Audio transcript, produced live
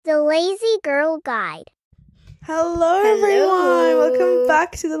The Lazy Girl Guide. Hello, everyone. Welcome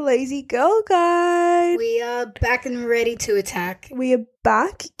back to the Lazy Girl Guide. We are back and ready to attack. We are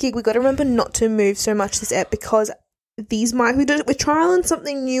back. Gig, we got to remember not to move so much this ep because these mics, we're trialing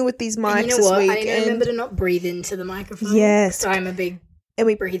something new with these mics And you know this what? week. I need to remember to not breathe into the microphone. Yes. So I'm a big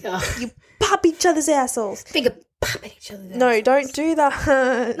breather. You pop each other's assholes. Finger pop at each other. No, don't do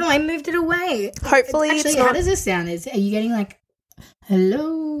that. No, I moved it away. Hopefully Actually, it's not. how does this sound? Are you getting like,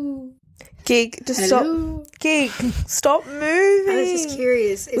 hello? Gig, just Hello? stop. Gig, stop moving. I was just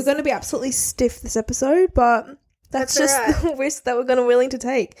curious. We're going to be absolutely stiff this episode, but that's just alright. the risk that we're going to willing to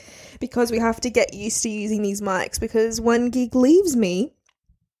take because we have to get used to using these mics because when Gig leaves me,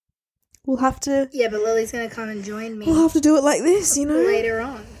 we'll have to Yeah, but Lily's going to come and join me we'll have to do it like this, you know? later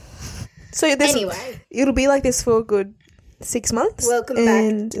on. So this, Anyway. it'll be like this for a good 6 months. Welcome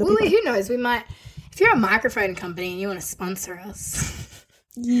and back. it'll be Well, who knows? We might, if you're a microphone company and you want to sponsor us,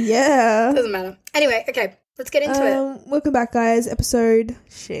 yeah. doesn't matter. Anyway, okay, let's get into it. Welcome back, guys. Episode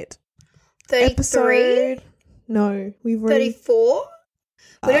 33? No, we've already 34?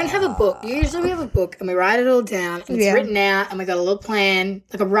 We don't have a book. Usually we have a book and we write it all down and it's Yeah. written out and we got a little plan,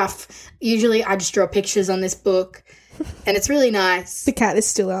 like a rough. Usually I just draw pictures on this book and it's really nice. the cat is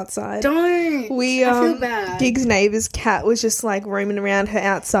still outside. Don't. We I feel bad. Gig's neighbour's cat was just like roaming around her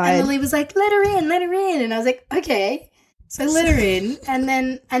outside. And Lily was like, let her in. And I was like, okay. So I let her in and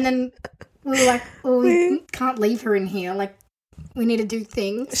then we were like, well, we can't leave her in here. Like, we need to do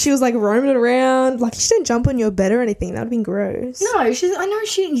things. She was like roaming around, like she didn't jump on your bed or anything. That would have been gross. No, I know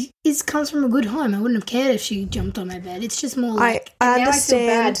she comes from a good home. I wouldn't have cared if she jumped on my bed. It's just more like, I and now I feel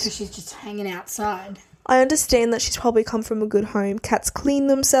bad understand. because she's just hanging outside. I understand that she's probably come from a good home. Cats clean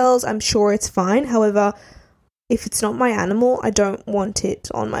themselves. I'm sure it's fine. However, if it's not my animal, I don't want it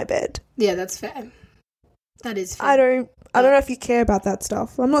on my bed. Yeah, that's fair. That is fair. I don't know if you care about that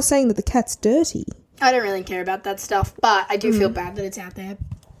stuff. I'm not saying that the cat's dirty. I don't really care about that stuff, but I do feel bad that it's out there.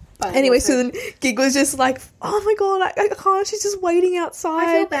 But Anyway, also, so then Gig was just like, oh my god, I can't. She's just waiting outside.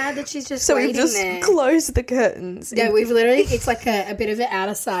 I feel bad that she's just So waiting we've just there. closed the curtains. Yeah, we've literally, it's like a bit of an out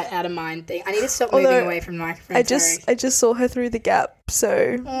of sight, out of mind thing. I need to stop moving Although, away from the microphone. I just saw her through the gap,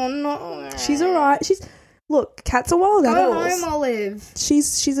 so Oh no. she's alright. Look, cats are wild Go animals. home, Olive.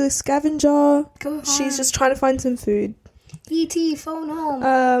 She's a scavenger. Go home. She's just trying to find some food. E.T. phone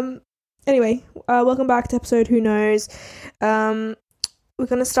home. Anyway, welcome back to episode Who Knows. We're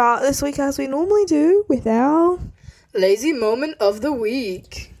gonna start this week as we normally do with our Lazy moment of the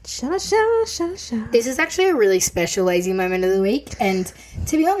week. sha sha sha sha. This is actually a really special lazy moment of the week, and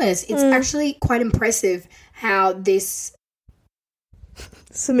to be honest, it's actually quite impressive how this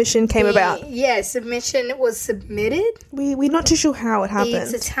Submission came about. Yeah, submission was submitted. We're not too sure how it happened.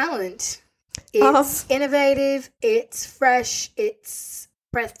 It's a talent. It's innovative. It's fresh. It's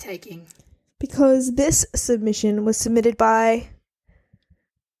breathtaking. Because this submission was submitted by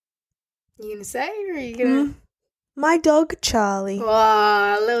You gonna say, or are you gonna? my dog Charlie.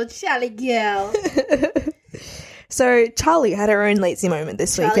 Oh, little Charlie girl. So Charlie had her own lazy moment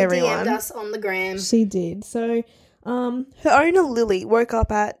this week, Charlie everyone. DM'd us on the gram. She did. So, her owner Lily woke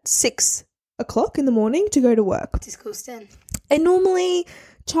up at 6 o'clock in the morning to go to work. This cool stand. And normally,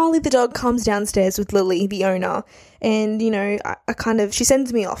 Charlie the dog comes downstairs with Lily, the owner, and, you know, she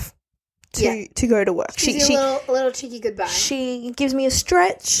sends me off to go to work. She's a little cheeky goodbye. She gives me a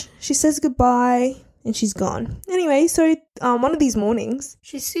stretch, she says goodbye, and she's gone. Anyway, so one of these mornings,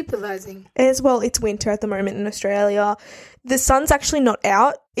 She's supervising. as well, it's winter at the moment in Australia. The sun's actually not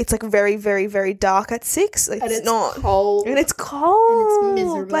out. It's like very, very, very dark at 6. It's not cold. and it's cold. And it's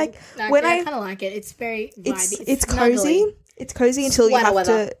miserable. Like Actually, when I I kind of like it. It's very vibey. it's cozy. snuggly. It's cozy until you Sweater have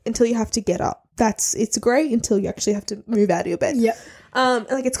weather. to get up. It's great until you actually have to move out of your bed. Yep. And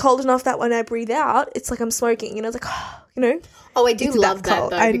like it's cold enough that when I breathe out, it's like I'm smoking. You know, it's like you know. Oh, I do It's love that that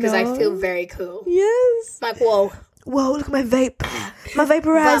cold. though I because I know. feel very cool. Yes. Like, whoa. Whoa! Look at my vape. My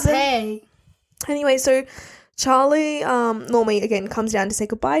vaporizer. Hey. Anyway, so Charlie normally again comes down to say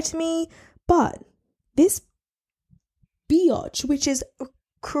goodbye to me, but this biatch, which is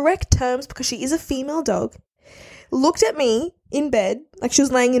correct terms because she is a female dog, looked at me in bed, like she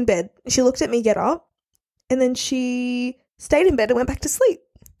was laying in bed. She looked at me get up, and then she stayed in bed and went back to sleep.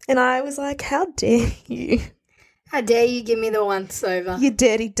 And I was like, how dare you, How dare you give me the once over? you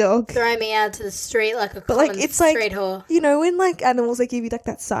dirty dog. Throw me out to the street like a But like common it's like, street whore. you know, when like animals, they give you like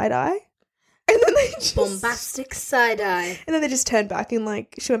that side eye, and then they just Bombastic side eye. and then they just turned back and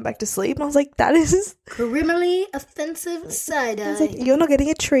like she went back to sleep. And I was like, that is, Criminally offensive side I was eye. like, you're not getting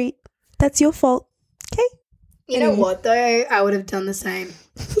a treat. That's your fault. Okay. You know what though? I would have done the same.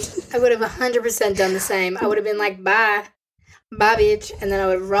 I would have 100% done the same. I would have been like, bye. bye bitch, and then I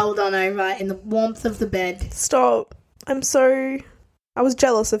would roll on over in the warmth of the bed. Stop. I was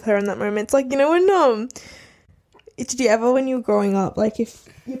jealous of her in that moment. It's like, you know when did you ever, when you were growing up, like if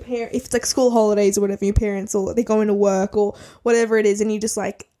it's like school holidays or whatever, your parents or they go into work or whatever it is, and you just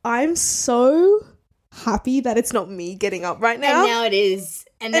like, I'm so happy that it's not me getting up right now. And now it is.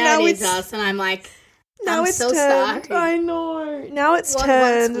 And now it is us, and I'm like, now I'm it's so turned. sorry. I know. Now it's What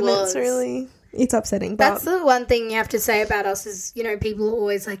turned, once and was. it's upsetting. But That's the one thing you have to say about us is, you know, people are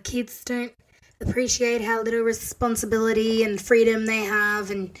always like, kids don't appreciate how little responsibility and freedom they have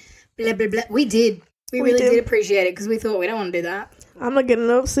and blah, blah, blah. We did. We really did appreciate it because we thought we don't want to do that. I'm not getting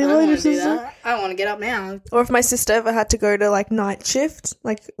up. See you I don't later, want to do sister. that. I want to get up now. Or if my sister ever had to go to like night shift,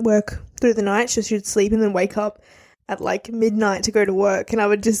 like work through the night, so she'd sleep and then wake up at like midnight to go to work, and I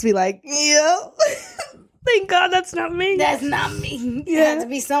would just be like, yeah, thank God that's not me. That's not me. Yeah. It had to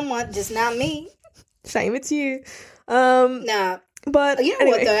be someone, just not me. Shame it's you. Nah. But You know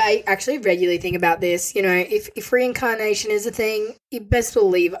anyway. what, though? I actually regularly think about this. You know, if reincarnation is a thing, you best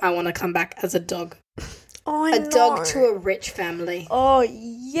believe I want to come back as a dog. Oh, I A know. dog to a rich family. Oh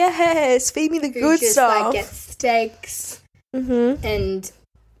yes, feed me the Who good just, stuff. like, get steaks Mm-hmm. and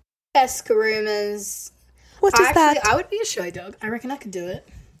escarumas. What is that? I would be a show dog. I reckon I could do it.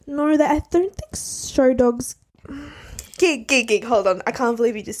 No, that I don't think show dogs. Gig. Hold on, I can't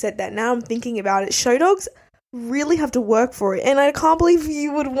believe you just said that. Now I'm thinking about it. Show dogs really have to work for it, and I can't believe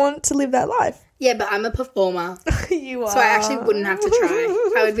you would want to live that life. Yeah, but I'm a performer, You are. so I actually wouldn't have to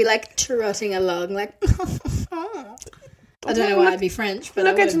try. I would be like trotting along, like. I don't know why I'd be French, but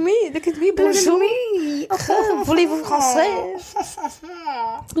Look I at would. me. Look at me. Look at Bonjour. me. Voulez-vous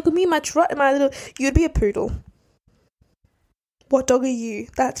français? Look at me, my little. You'd be a poodle. What dog are you?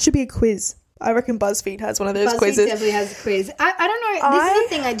 That should be a quiz. I reckon BuzzFeed has one of those BuzzFeed quizzes. definitely has a quiz. I don't know. This is the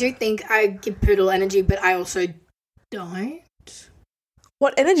thing. I do think I give poodle energy, but I also don't.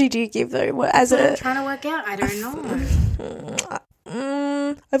 What energy do you give though? What, as That's what I'm a trying to work out. I don't know.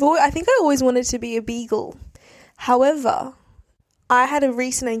 I think I always wanted to be a beagle. However, I had a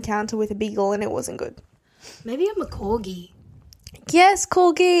recent encounter with a beagle and it wasn't good. Maybe I'm a corgi. Yes,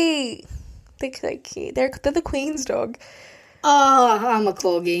 corgi. They're cute. They're the queen's dog. Oh, I'm a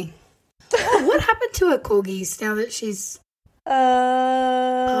corgi. What happened to her corgis now that she's...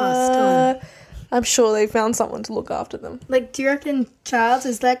 I'm sure they found someone to look after them. Like, do you reckon Charles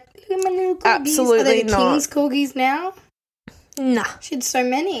is like, look at my little corgis? Absolutely Are they the not. king's corgis now? Nah. She had so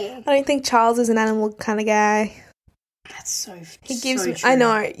many. I don't think Charles is an animal kind of guy. That's so He gives so me... true. I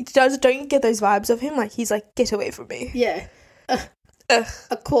know. Don't you get those vibes of him? Like, he's like, get away from me. Yeah. Ugh. A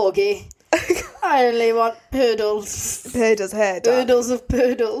corgi. I only want poodles. Poodle's hair, darling. Poodles of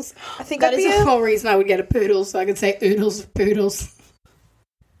poodles. I think That I'd is be the whole reason I would get a poodle, so I could say oodles of poodles.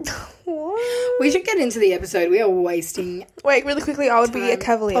 What? We should get into the episode. We are wasting Wait, really quickly, I would be a time.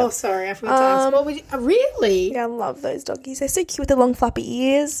 cavalier. Oh, sorry, I forgot to ask. What would you... Really? Yeah, I love those doggies. They're so cute with the long floppy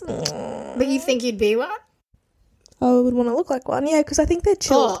ears. But you think you'd be one? I would want to look like one, yeah, because I think they're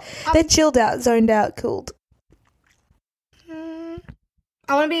chilled. Oh, They're chilled out, zoned out, cooled.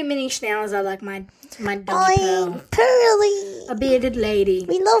 I want to be a mini schnauzer like my doggy Pearl. Pearly. A bearded lady.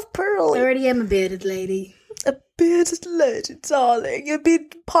 We love I Pearly. already am a bearded lady. A bearded legend, darling. You've been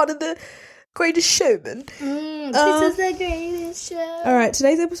part of the Greatest Showman. This is the greatest show. Alright,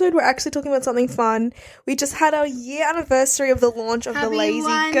 today's episode we're actually talking about something fun. We just had our year anniversary of the launch of the Lazy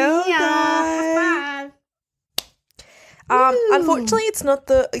Girl Guide. Unfortunately, it's not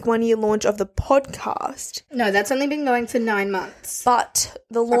the 1 year launch of the podcast, No, that's only been going for 9 months. but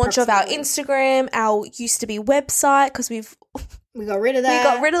the launch of our Approximately. Instagram, our used to be website, because we We got rid of that.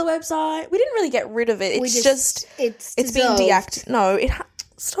 got rid of the website. We didn't really get rid of it. We It's just it's been dissolved. deactivated. No,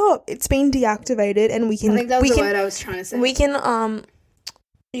 stop. It's been deactivated, and we can I think that was we the can word I was trying to say. we can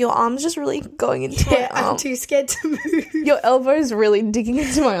your arm's just really going into yeah, my arm. I'm too scared to move. Your elbow is really digging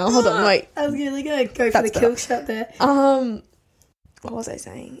into my arm. Hold on, wait. I was really going to go for That's the better. kill shot there. What was I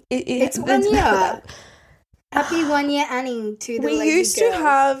saying? It's 1 year. Happy 1 year Annie to the We Lazy used Girl. to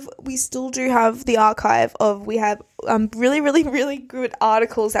have, we still do have the archive of, we have really, really, really good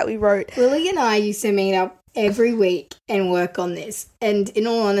articles that we wrote. Lily and I used to meet up every week and work on this. And in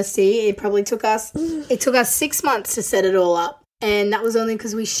all honesty, it took us 6 months to set it all up. And that was only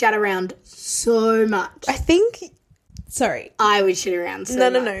because we shat around so much. I think, sorry. I would shit around so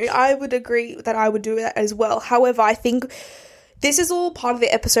No. much. I would agree that I would do that as well. However, I think this is all part of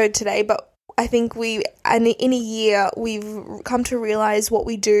the episode today, but I think in a year, we've come to realize what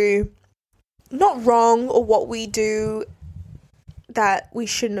we do not wrong or what we do that we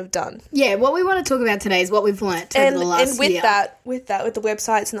shouldn't have done. Yeah, what we want to talk about today is what we've learnt over the last and with year. that, with the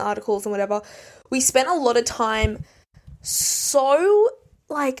websites and the articles and whatever, we spent a lot of time so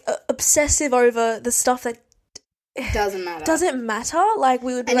like obsessive over the stuff that Doesn't matter. doesn't matter. Like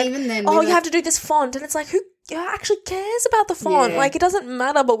we would be And like, even then, oh, we you were- have to do this font, and it's like, who actually cares about the font? Yeah. Like, it doesn't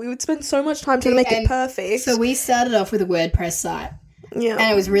matter, but we would spend so much time trying to make it And perfect. So we started off with a WordPress site. yeah.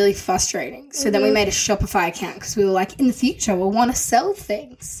 And it was really frustrating. So then we made a Shopify account because we were like, in the future, we'll want to sell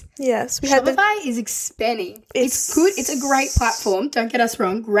things. Yes, we had the Shopify is expanding. It's good. It's a great platform. Don't get us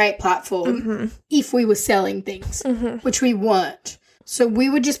wrong. Great platform. If we were selling things, which we weren't. So we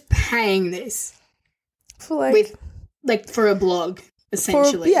were just paying this for like with, like, for a blog,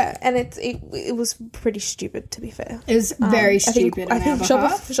 essentially. and it was pretty stupid, to be fair. It was very stupid. I think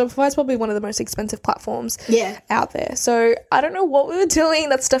Shopify is probably one of the most expensive platforms out there. So I don't know what we were doing.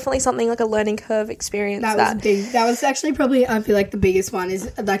 That's definitely something like a learning curve experience. That was big. That was actually probably, I feel like, the biggest one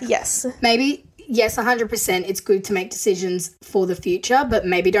is like, yes, maybe, yes, 100%. It's good to make decisions for the future, but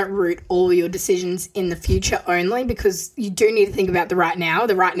maybe don't root all your decisions in the future only, because you do need to think about the right now.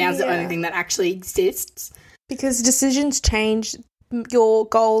 The right now is the only thing that actually exists. Because decisions change. Your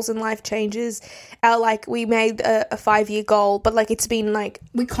goals in life changes. We made a 5-year goal, but like it's been like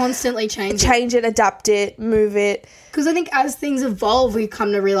We constantly change it, adapt it, move it. Because I think as things evolve, we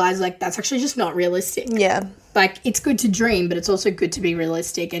come to realize like that's actually just not realistic. Yeah, Like, it's good to dream, but it's also good to be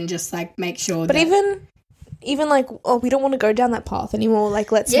realistic and just like make sure. but even like, oh, we don't want to go down that path anymore.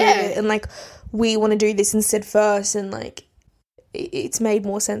 Like, let's move it, and like we want to do this instead first, and like it's made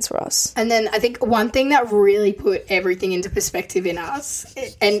more sense for us. And then I think one thing that really put everything into perspective in us,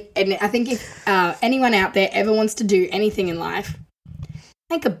 and I think if anyone out there ever wants to do anything in life,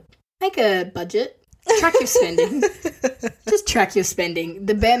 make a budget, track your spending. Just track your spending,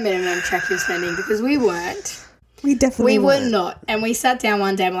 the bare minimum. Track your spending, because we weren't. We definitely were not. And we sat down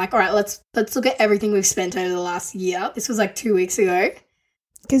one day and we're like, all right, let's look at everything we've spent over the last year. This was like 2 weeks ago.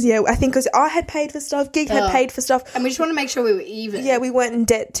 Because, I think because I had paid for stuff, Gig had paid for stuff. And we just want to make sure we were even. Yeah, we weren't in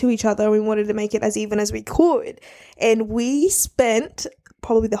debt to each other. We wanted to make it as even as we could. And we spent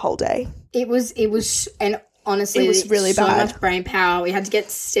probably the whole day. It was, and honestly, it was really so bad. much brain power. We had to get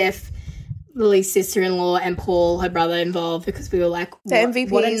Steph, Lily's sister-in-law, and Paul, her brother, involved, because we were like,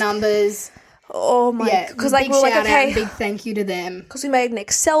 MVPs. What are numbers? Oh my, because like big we're like, shout okay, out, big thank you to them. Because we made an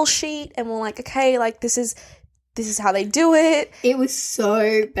Excel sheet and we're like, okay, like this is how they do it. It was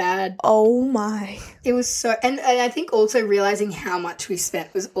so bad. Oh my. It was so, and I think also realizing how much we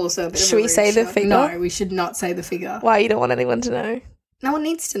spent was also a bit Should of a we say the shock. figure? No, we should not say the figure. Why? You don't want anyone to know? No one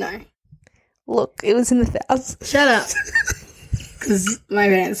needs to know. Look, it was in the thousands. Shut up. Because my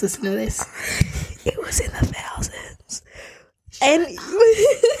parents listen to this. It was in the thousands. And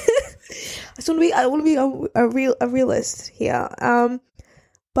I want to be a realist here.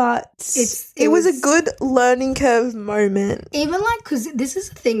 But it was a good learning curve moment. Even like, because this is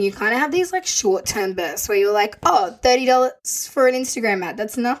the thing, you kind of have these like short-term bursts where you're like, oh, $30 for an Instagram ad,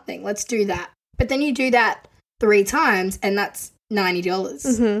 that's nothing, let's do that. But then you do that 3 times and that's $90.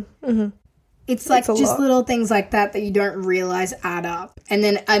 Mm-hmm, mm-hmm. It's like It's just lot. little things like that you don't realize add up. And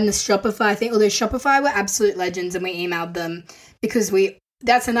then the Shopify thing, although Shopify were absolute legends and we emailed them because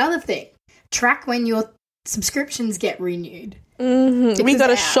that's another thing. Track when your subscriptions get renewed. Mm-hmm. We got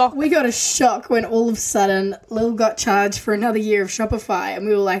a shock. We got a shock when all of a sudden Lil got charged for another year of Shopify and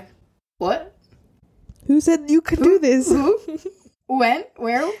we were like, what? Who said you could do this? Who? When?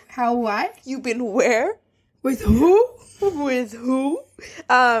 Where? How? Why? You've been where? With who? With who?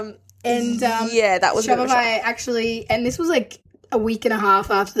 And yeah, that was a bit of a shock. Shopify actually, and this was like a week and a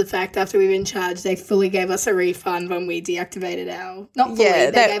half after the fact, after we've been charged, they fully gave us a refund when we deactivated not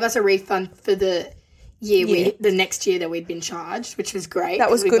fully, they gave us a refund for the year, the next year that we'd been charged, which was great.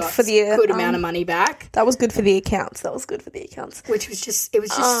 That was good for the good amount of money back. That was good for the accounts. Which was just, it was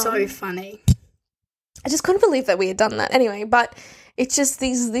just so funny. I just couldn't believe that we had done that. Anyway, but it's just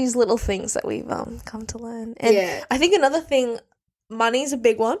these little things that we've come to learn. And I think another thing, money's a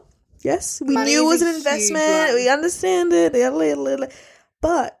big one. Yes, we knew it was an investment. We understand it.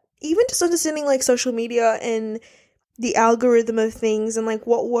 But even just understanding like social media and the algorithm of things and like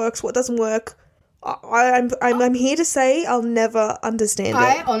what works, what doesn't work, I'm here to say I'll never understand it.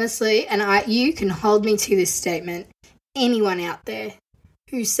 I honestly, and you can hold me to this statement, anyone out there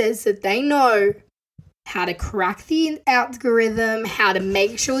who says that they know how to crack the algorithm, how to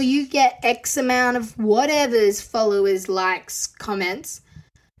make sure you get X amount of whatever's followers, likes, comments,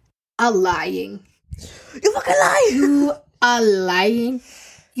 are lying. You fucking lie. You are lying.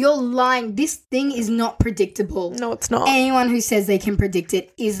 You're lying. This thing is not predictable. No, it's not. Anyone who says they can predict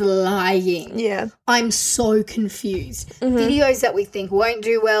it is lying. Yeah. I'm so confused. Videos that we think won't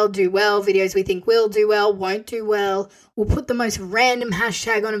do well. Videos we think will do well, won't do well. We'll put the most random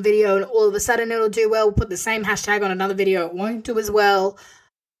hashtag on a video and all of a sudden it'll do well. We'll put the same hashtag on another video. It won't do as well.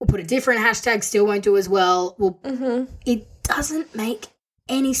 We'll put a different hashtag, still won't do as well. It doesn't make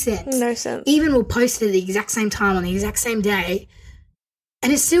any sense. No sense. Even we'll post it at the exact same time on the exact same day.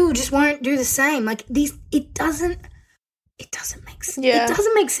 And it still just won't do the same. Like, it doesn't make sense. Yeah. It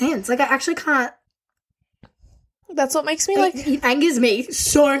doesn't make sense. Like, I actually can't. That's what makes me It angers me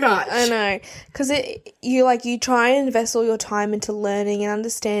so much. I know, because you try and invest all your time into learning and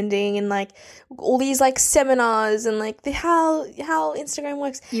understanding and like all these like seminars and like how Instagram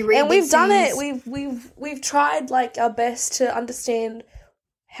works. And we've done it. We've tried like our best to understand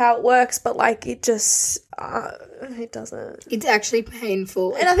how it works, but like it just it doesn't. It's actually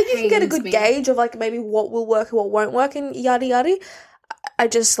painful. And I think you can get a good gauge of like maybe what will work and what won't work and yada yada. I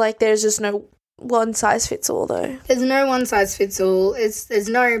just like there's just no one size fits all though. There's no one size fits all. There's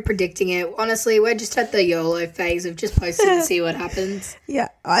no predicting it. Honestly, we're just at the YOLO phase of just posting and see what happens. Yeah,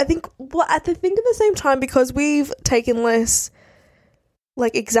 I think at the same time, because we've taken less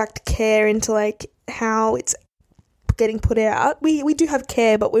like exact care into like how it's getting put out. We do have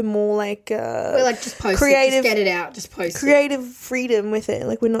care, but we're more like we're like just post creative, it, just get it out, just post creative freedom with it.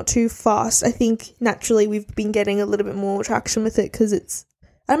 Like we're not too fast. I think naturally we've been getting a little bit more traction with it because it's.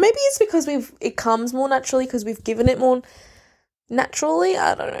 And maybe it's because it comes more naturally because we've given it more naturally.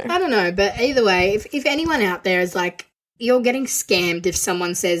 I don't know. But either way, if anyone out there is like, you're getting scammed if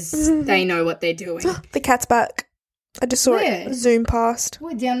someone says they know what they're doing. The cat's back. I just saw it zoom past.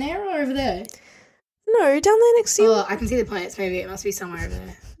 What, down there or over there? No, down there next to you. Oh, I can see the plants. Maybe it must be somewhere over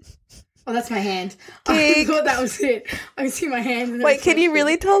there. Oh, that's my hand. Gig. I thought that was it. I can see my hand. Wait, can you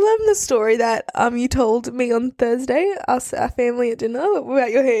really tell them the story that you told me on Thursday, our family at dinner,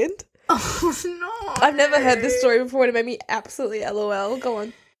 about your hand? Oh, no. I've never heard this story before and it made me absolutely LOL. Go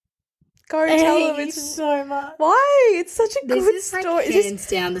on. Go and tell them. It's so much. Why? It's such a This good is story. like hands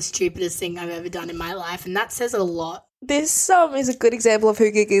down the stupidest thing I've ever done in my life, and that says a lot. This is a good example of who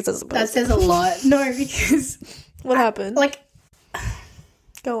Gig is as a person. That says a lot. No, because... What happened? Like...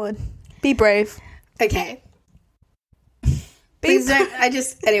 Go on. Be brave. Okay. Please don't.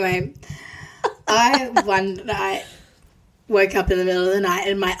 Anyway, I one night woke up in the middle of the night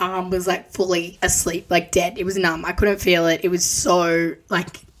and my arm was like fully asleep, like dead. It was numb. I couldn't feel it. It was so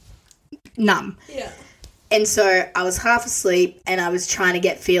like numb. Yeah. And so I was half asleep and I was trying to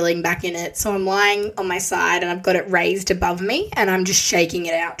get feeling back in it. So I'm lying on my side and I've got it raised above me and I'm just shaking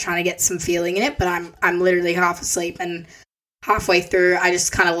it out, trying to get some feeling in it. But I'm literally half asleep and halfway through, I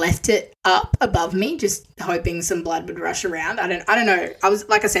just kind of left it up above me, just hoping some blood would rush around. I don't know. I was,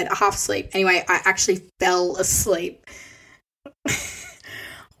 like I said, half asleep. Anyway, I actually fell asleep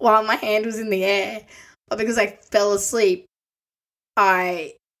while my hand was in the air. But because I fell asleep,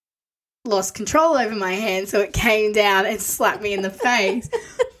 I lost control over my hand, so it came down and slapped me in the face.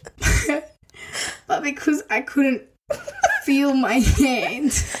 But because I couldn't feel my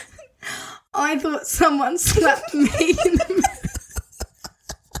hand, I thought someone slapped me in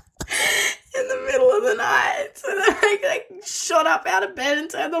the middle of the night. So then I shot up out of bed and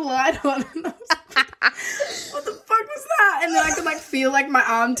turned the light on. And I was like, what the fuck was that? And then I could feel my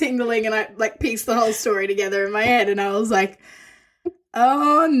arm tingling and I pieced the whole story together in my head and I was like,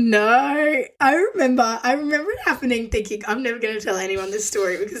 oh no. I remember it happening thinking, I'm never going to tell anyone this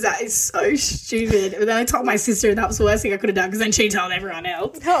story because that is so stupid. But then I told my sister and that was the worst thing I could have done because then she told everyone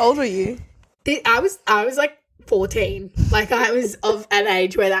else. How old were you? I was 14. I was of an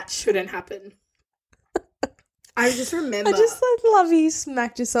age where that shouldn't happen. I just remember. I just love you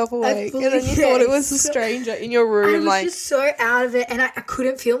smacked yourself awake and then you thought it was a stranger in your room. I was just so out of it and I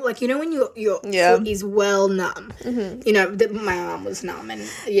couldn't feel, when your foot is well numb. Mm-hmm. My arm was numb and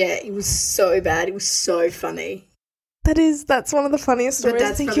it was so bad. It was so funny. That's one of the funniest stories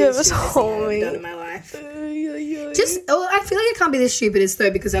I think you ever told me. Done in my life. I feel like it can't be the stupidest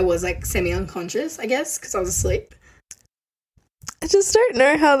though because I was semi-unconscious, I guess, because I was asleep. I just don't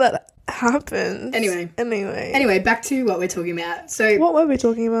know how that happened. Anyway, back to what we're talking about. So what were we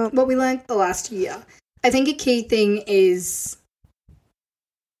talking about? What we learned the last year. I think a key thing is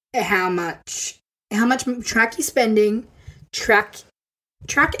how much track your spending, track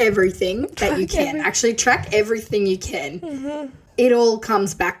everything that you can. Actually, track everything you can. Mm-hmm. It all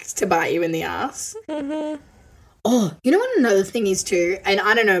comes back to bite you in the ass. Mm-hmm. Oh, you know what another thing is too? And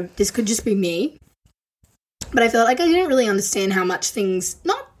I don't know, this could just be me, but I felt like I didn't really understand how much things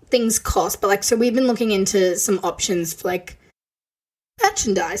cost, but so we've been looking into some options for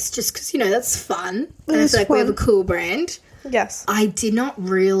merchandise just because, that's fun. It And I is feel like we have a fun. cool brand. Yes. I did not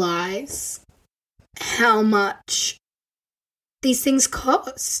realise how much these things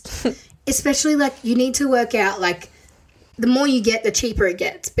cost. Especially, like, you need to work out, like, the more you get, the cheaper it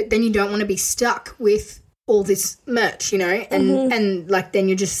gets. But then you don't want to be stuck with all this merch, and like then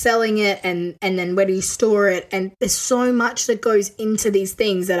you're just selling it and then where do you store it? And there's so much that goes into these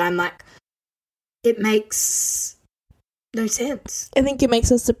things that I'm like, it makes no sense. I think it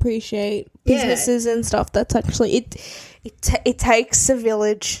makes us appreciate businesses and stuff. That's actually it takes a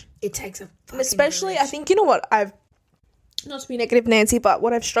village. It takes a fucking Especially, village. I think, you know what, I've, not to be negative, Nancy, but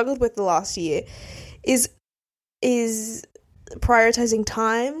what I've struggled with the last year is prioritizing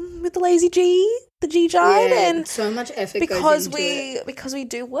time with the lazy G, the G Giant, and so much effort because goes into it. because we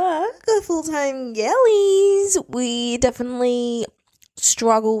do work full-time girlies, we definitely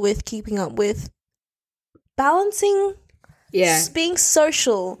struggle with keeping up with balancing, being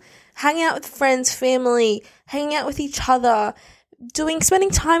social, hanging out with friends, family, hanging out with each other,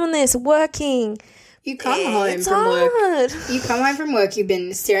 spending time on this, working. You come home It's from work. hard. You come home from work, you've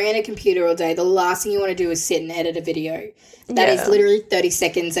been staring at a computer all day. The last thing you want to do is sit and edit a video. That is literally 30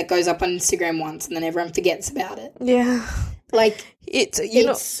 seconds that goes up on Instagram once and then everyone forgets about it. Yeah. Like, It's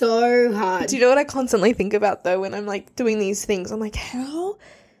so hard. Do you know what I constantly think about though when I'm like doing these things? I'm like, how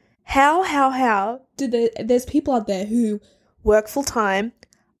there's people out there who work full time,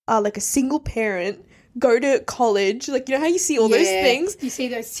 are like a single parent, go to college, like, you know how you see all those things, You see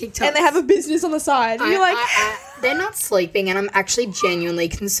those TikToks. and they have a business on the side, and you're like, they're not sleeping, and I'm actually genuinely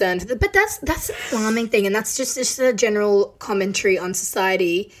concerned. But that's the alarming thing, and that's just a general commentary on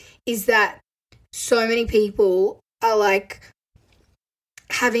society, is that so many people are like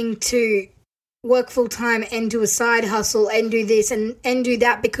having to work full time and do a side hustle and do this and do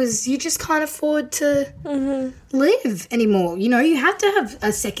that because you just can't afford to live anymore. You have to have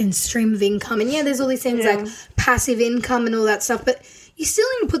a second stream of income, and there's all these things like passive income and all that stuff, but you still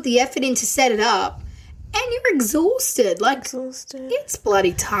need to put the effort in to set it up, and you're exhausted. Like, it's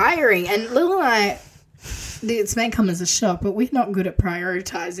bloody tiring. And Lil and I, this may come as a shock, but we're not good at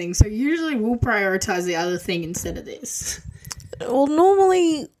prioritizing, so usually we'll prioritize the other thing instead of this. well,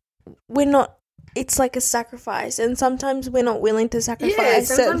 normally we're not. It's like a sacrifice, and sometimes we're not willing to sacrifice.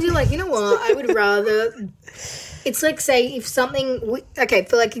 Yeah, sometimes you're like, you know what, I would rather. It's like, say, if something.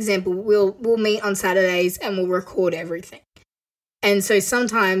 For like example, we'll meet on Saturdays and we'll record everything. And so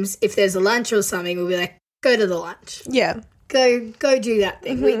sometimes if there's a lunch or something, we'll be like, go to the lunch. Yeah. Go do that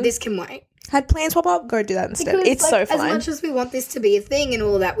thing. This can wait. Had plans pop up, go do that instead. Because, it's so fun. As much as we want this to be a thing and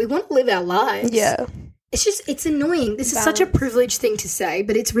all that, we want to live our lives. Yeah. It's annoying. This is such a privileged thing to say,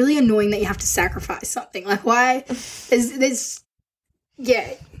 but it's really annoying that you have to sacrifice something. Like, why? There's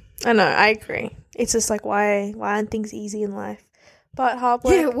I know, I agree. It's just like, why aren't things easy in life? But hard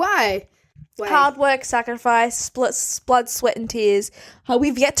work. Yeah, why? Hard work, sacrifice, blood, sweat, and tears.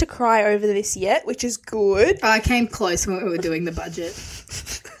 We've yet to cry over this yet, which is good. I came close when we were doing the budget.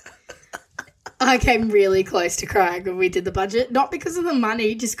 I came really close to crying when we did the budget. Not because of the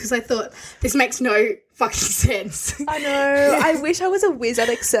money, just because I thought this makes no fucking sense. I know. I wish I was a whiz at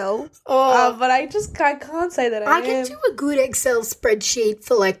Excel. But I can't say that I am. can do a good Excel spreadsheet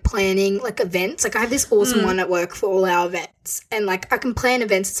for, like, planning, like, events. Like, I have this awesome one at work for all our events. And, like, I can plan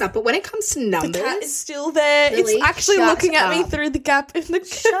events and stuff. But when it comes to numbers... The cat is still there. Really? It's actually Shut looking at me up. through the gap in the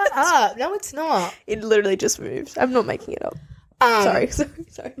Shut up. No, it's not. It literally just moved. I'm not making it up. Sorry.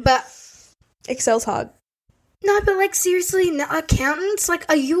 But... Excel's hard. No, but, like, seriously, accountants, like,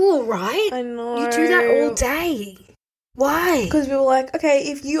 are you all right? I know. You do that all day. Why? Because we were like,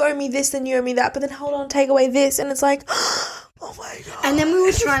 okay, if you owe me this, then you owe me that. But then hold on, take away this. And it's like, oh my God. And then we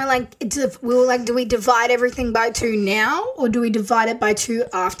were trying to, do we divide everything by 2 now? Or do we divide it by 2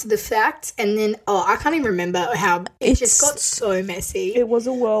 after the fact? And then, I can't even remember how it just got so messy. It was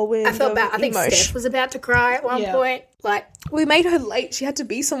a whirlwind. I felt bad. I think emotion. Steph was about to cry at one point. Like, we made her late. She had to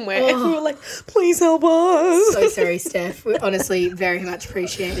be somewhere. And we were like, please help us. so sorry, Steph. We honestly very much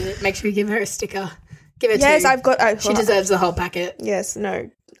appreciated it. Make sure you give her a sticker. Give her 2. Yes, She deserves the whole packet. Yes, no.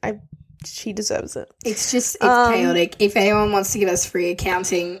 She deserves it. It's chaotic. If anyone wants to give us free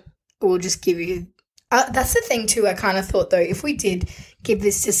accounting, we'll just give you... that's the thing too, I kind of thought, though, if we did give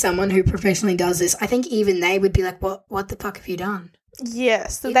this to someone who professionally does this, I think even they would be like, what the fuck have you done?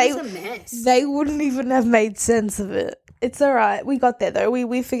 Yes. It was a mess. They wouldn't even have made sense of it. It's all right. We got there, though.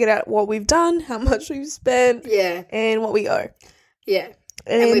 We figured out what we've done, how much we've spent, and what we owe. Yeah.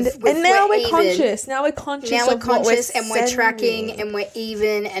 And now we're even. conscious. Now we're conscious. Now we're of what conscious we're and we're tracking and we're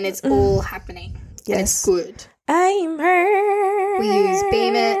even and it's all happening. Yes. And it's good. I'm hurt. We use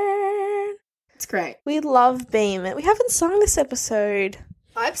Beam It. It's great. We love Beam It. We haven't sung this episode.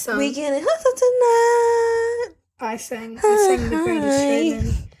 I've sung. We can hustle tonight. I sang The Greatest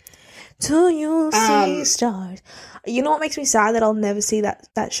Showman. Till you see stars. You know what makes me sad? That I'll never see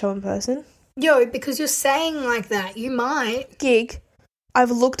that show in person. Yo, because you're saying like that, you might. Gig.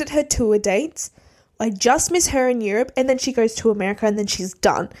 I've looked at her tour dates. I just miss her in Europe, and then she goes to America, and then she's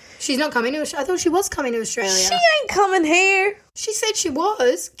done. She's not coming to Australia. I thought she was coming to Australia. She ain't coming here. She said she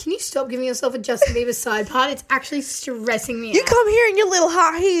was. Can you stop giving yourself a Justin Bieber side part? It's actually stressing me You out. come here in your little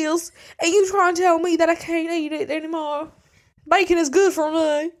high heels, and you try and tell me that I can't eat it anymore. Bacon is good for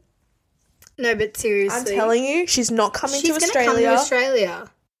me. No, but seriously. I'm telling you, she's not coming to Australia. She's going to come to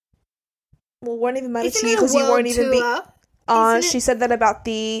Australia. Well, it won't even matter Isn't to you it a because you won't even be... tour? She said that about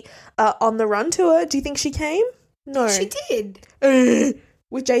the On the Run tour. Do you think she came? No. She did.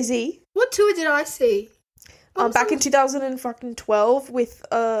 With Jay-Z. What tour did I see? Back in 2012 with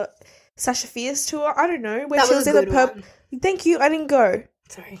Sasha Fierce tour. I don't know. Where That she was was a in good the pub. one. Thank you. I didn't go.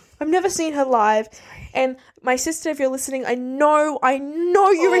 Sorry. I've never seen her live. And my sister, if you're listening, I know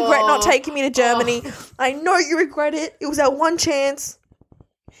you regret not taking me to Germany. I know you regret it. It was that one chance.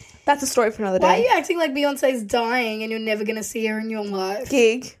 That's a story for another day. Why are you acting like Beyonce's dying and you're never going to see her in your life?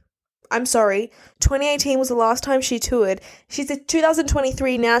 Gig. I'm sorry. 2018 was the last time she toured. She's at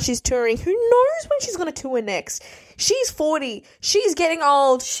 2023 now. She's touring. Who knows when she's going to tour next? She's 40. She's getting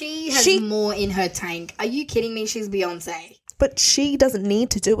old. She has more in her tank. Are you kidding me? She's Beyonce. But she doesn't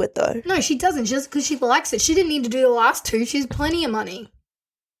need to do it, though. No, she doesn't. Just because she likes it. She didn't need to do the last two. She has plenty of money.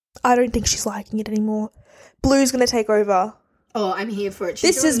 I don't think she's liking it anymore. Blue's going to take over. Oh, I'm here for it.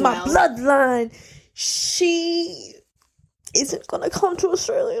 She's This is doing my well. bloodline. She isn't going to come to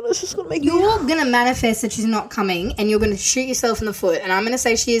Australia, and it's just going to make me... You're going to manifest that she's not coming, and you're going to shoot yourself in the foot, and I'm going to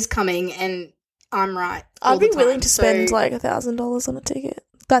say she is coming, and I'm right. I'd be willing time. to spend So- like $1,000 on a ticket.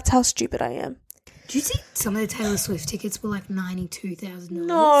 That's how stupid I am. Do you see some of the Taylor Swift tickets were like $92,000?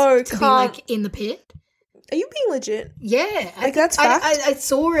 No, to be can't. like in the pit. Are you being legit? Yeah, Like, that's fact? I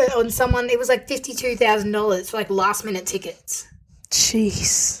saw it on someone. It was like $52,000 for like last minute tickets.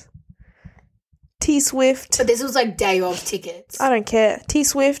 Jeez. T Swift. But this was like day of tickets. I don't care. T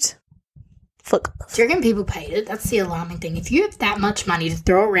Swift. Fuck. Do you reckon people paid it? That's the alarming thing. If you have that much money to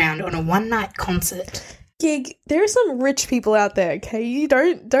throw around on a one night concert. Gig, there are some rich people out there, okay? You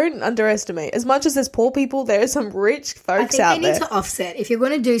don't underestimate. As much as there's poor people, there are some rich folks out I think they need to offset. If you're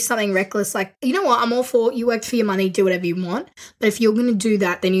going to do something reckless, like, you know what, I'm all for you worked for your money, do whatever you want. But if you're going to do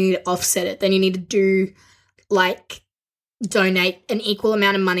that, then you need to offset it. Then you need to do, like, donate an equal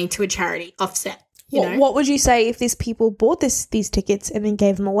amount of money to a charity. Offset, you know? What would you say if these people bought these tickets and then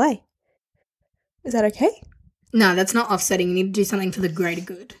gave them away? Is that okay? No, that's not offsetting. You need to do something for the greater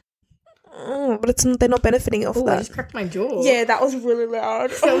good. But they're not benefiting off Oh, I that. just cracked my jaw. Yeah, that was really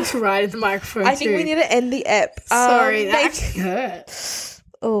loud. That was right at the microphone, I think we need to end the ep. Sorry, that make- actually hurt.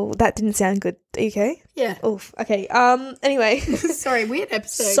 Oh, that didn't sound good. Are you okay? Yeah. Oof. Okay. Anyway. Sorry, weird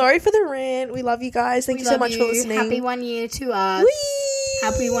episode. Sorry for the rant. We love you guys. Thank you so Love much for listening. Happy 1 year to us. Whee!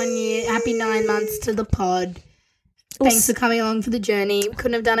 Happy 1 year. Happy 9 months to the pod. Thanks for coming along for the journey. We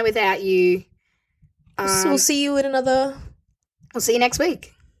couldn't have done it without you. So we'll see you in another. We'll see you next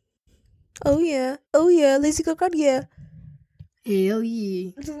week. Oh yeah. Lazy Go God, yeah. Hell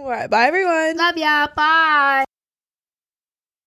yeah. All right. Bye, everyone. Love ya. Bye.